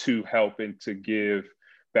to help and to give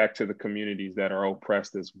back to the communities that are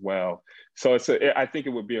oppressed as well. So I think it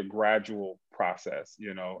would be a gradual process.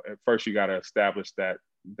 At first you got to establish that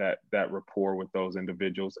rapport with those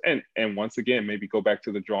individuals, and once again, maybe go back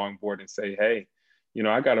to the drawing board and say, hey,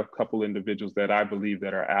 I got a couple individuals that I believe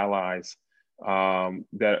that are allies,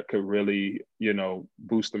 that could really,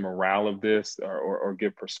 boost the morale of this or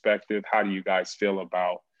give perspective. How do you guys feel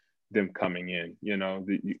about them coming in?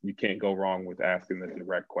 You can't go wrong with asking the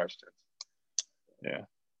direct questions. Yeah.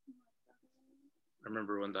 I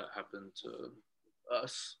remember when that happened to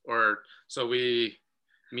us,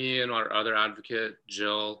 me and our other advocate,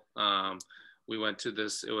 Jill, we went to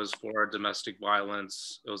this, it was for domestic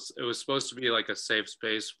violence. It was supposed to be like a safe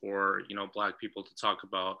space for, Black people to talk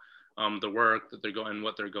about the work that they're going,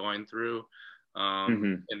 what they're going through.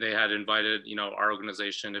 And they had invited, our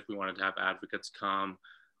organization, if we wanted to have advocates come,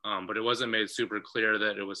 but it wasn't made super clear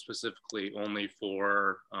that it was specifically only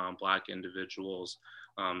for Black individuals.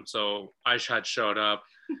 So I had showed up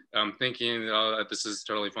thinking, that this is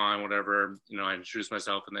totally fine, whatever. I introduced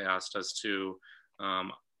myself and they asked us to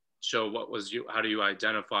show how do you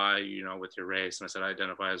identify, with your race? And I said, I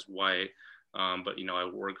identify as white, but, I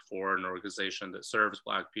work for an organization that serves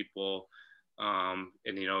Black people. And,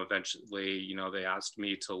 eventually, they asked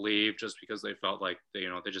me to leave just because they felt like they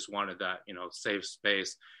just wanted that, safe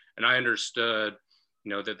space. And I understood,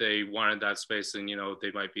 that they wanted that space, and,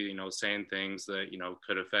 they might be, saying things that,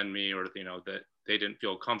 could offend me, or, that they didn't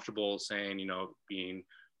feel comfortable saying, being,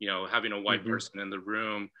 having a white person in the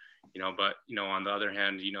room, but, on the other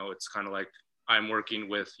hand, it's kind of like I'm working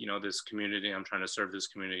with, this community, I'm trying to serve this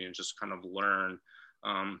community and just kind of learn.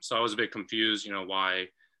 So I was a bit confused, why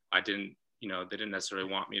I didn't, they didn't necessarily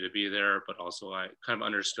want me to be there, but also I kind of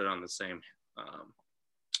understood on the same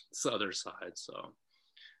other side. So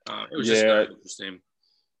it was just kind of interesting.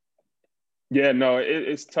 Yeah, no,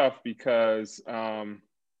 it's tough because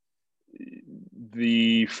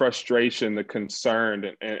the frustration, the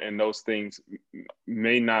concern, and those things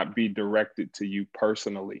may not be directed to you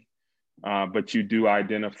personally, but you do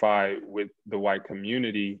identify with the white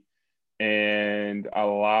community, and a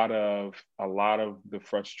lot of the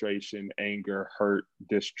frustration, anger, hurt,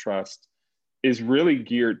 distrust is really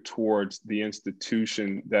geared towards the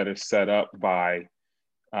institution that is set up by,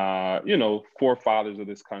 forefathers of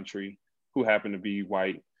this country who happen to be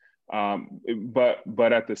white.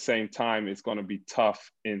 But at the same time, it's going to be tough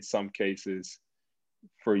in some cases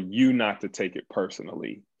for you not to take it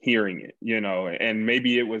personally, hearing it, and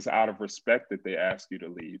maybe it was out of respect that they asked you to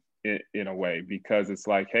leave in a way, because it's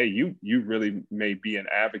like, hey, you really may be an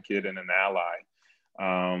advocate and an ally.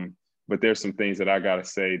 But there's some things that I got to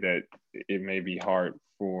say that it may be hard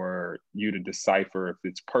for you to decipher if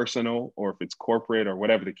it's personal or if it's corporate or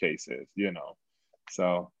whatever the case is,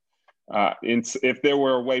 So if there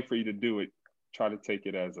were a way for you to do it, try to take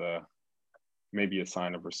it as maybe a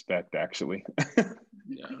sign of respect, actually.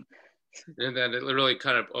 Yeah. And then it really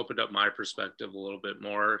kind of opened up my perspective a little bit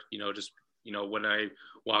more, when I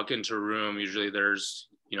walk into a room, usually there's,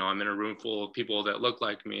 I'm in a room full of people that look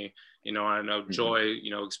like me, I know Joy,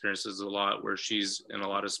 experiences a lot where she's in a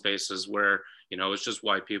lot of spaces where, it's just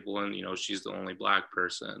white people and, she's the only Black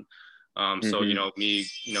person. So, you know, me,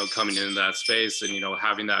 you know, coming into that space and, you know,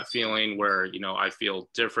 having that feeling where, you know, I feel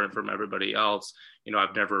different from everybody else, you know,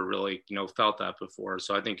 I've never really, you know, felt that before.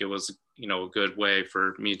 So I think it was, you know, a good way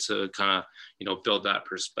for me to kind of, you know, build that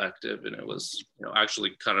perspective. And it was, you know,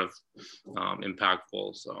 actually kind of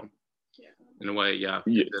impactful. So in a way, it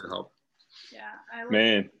did help. Yeah.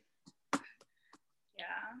 Man. Yeah.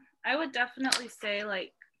 I would definitely say,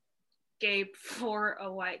 like, Gabe, for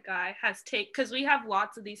a white guy, has because we have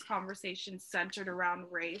lots of these conversations centered around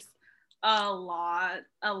race a lot,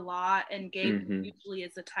 and Gabe usually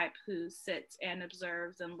is the type who sits and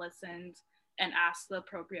observes and listens and asks the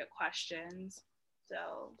appropriate questions.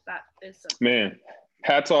 So that is something. Man,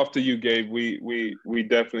 hats off to you, Gabe. We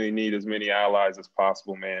definitely need as many allies as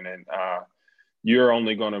possible, man, and you're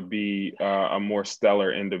only going to be a more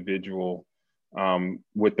stellar individual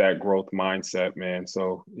with that growth mindset, man.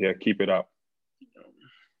 So yeah, keep it up.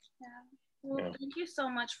 Well, thank you so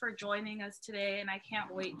much for joining us today, and I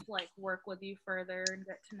can't wait to like work with you further and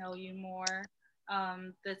get to know you more.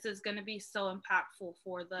 This is going to be so impactful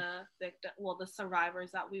for the survivors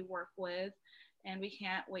that we work with, and we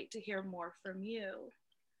can't wait to hear more from you.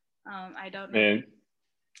 I don't know. And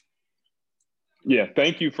yeah,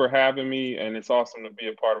 thank you for having me, and it's awesome to be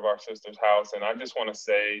a part of Our Sisters House. And I just want to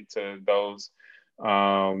say to those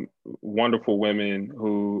wonderful women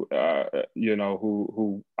who you know,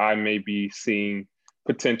 who I may be seeing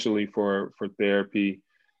potentially for therapy,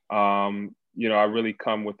 you know, I really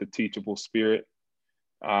come with a teachable spirit.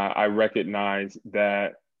 I recognize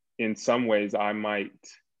that in some ways I might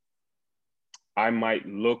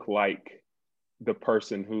look like the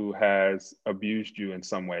person who has abused you in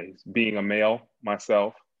some ways, being a male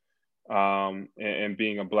myself, and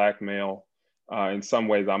being a Black male. In some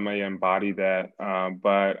ways, I may embody that,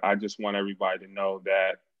 but I just want everybody to know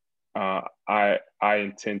that I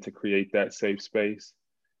intend to create that safe space.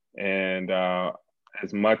 And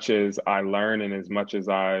as much as I learn and as much as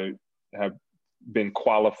I have been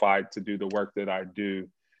qualified to do the work that I do,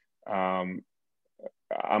 I'm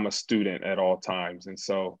a student at all times. And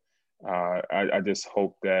so I just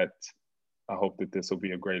hope that this will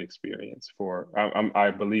be a great experience for,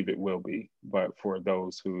 I believe it will be, but for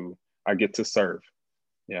those who I get to serve.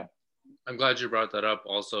 Yeah. I'm glad you brought that up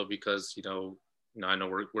also, because, you know, I know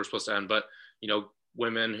we're supposed to end, but, you know,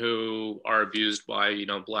 women who are abused by, you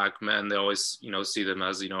know, Black men, they always, you know, see them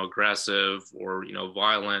as, you know, aggressive or, you know,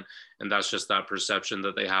 violent. And that's just that perception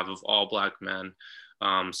that they have of all Black men.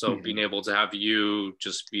 So being able to have you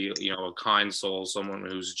just be, you know, a kind soul, someone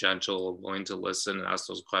who's gentle, willing to listen and ask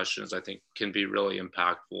those questions, I think can be really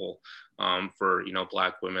impactful for, you know,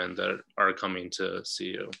 Black women that are coming to see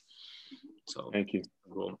you. So thank you.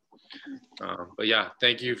 Cool. But yeah,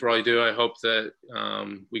 thank you for all you do. I hope that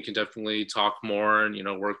we can definitely talk more and, you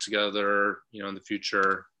know, work together, you know, in the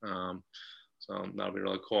future. So that'll be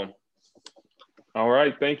really cool. All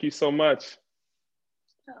right. Thank you so much.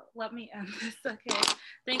 Let me end this. Okay.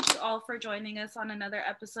 Thank you all for joining us on another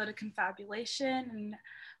episode of Confabulation, and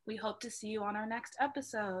we hope to see you on our next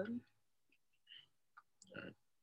episode. All right.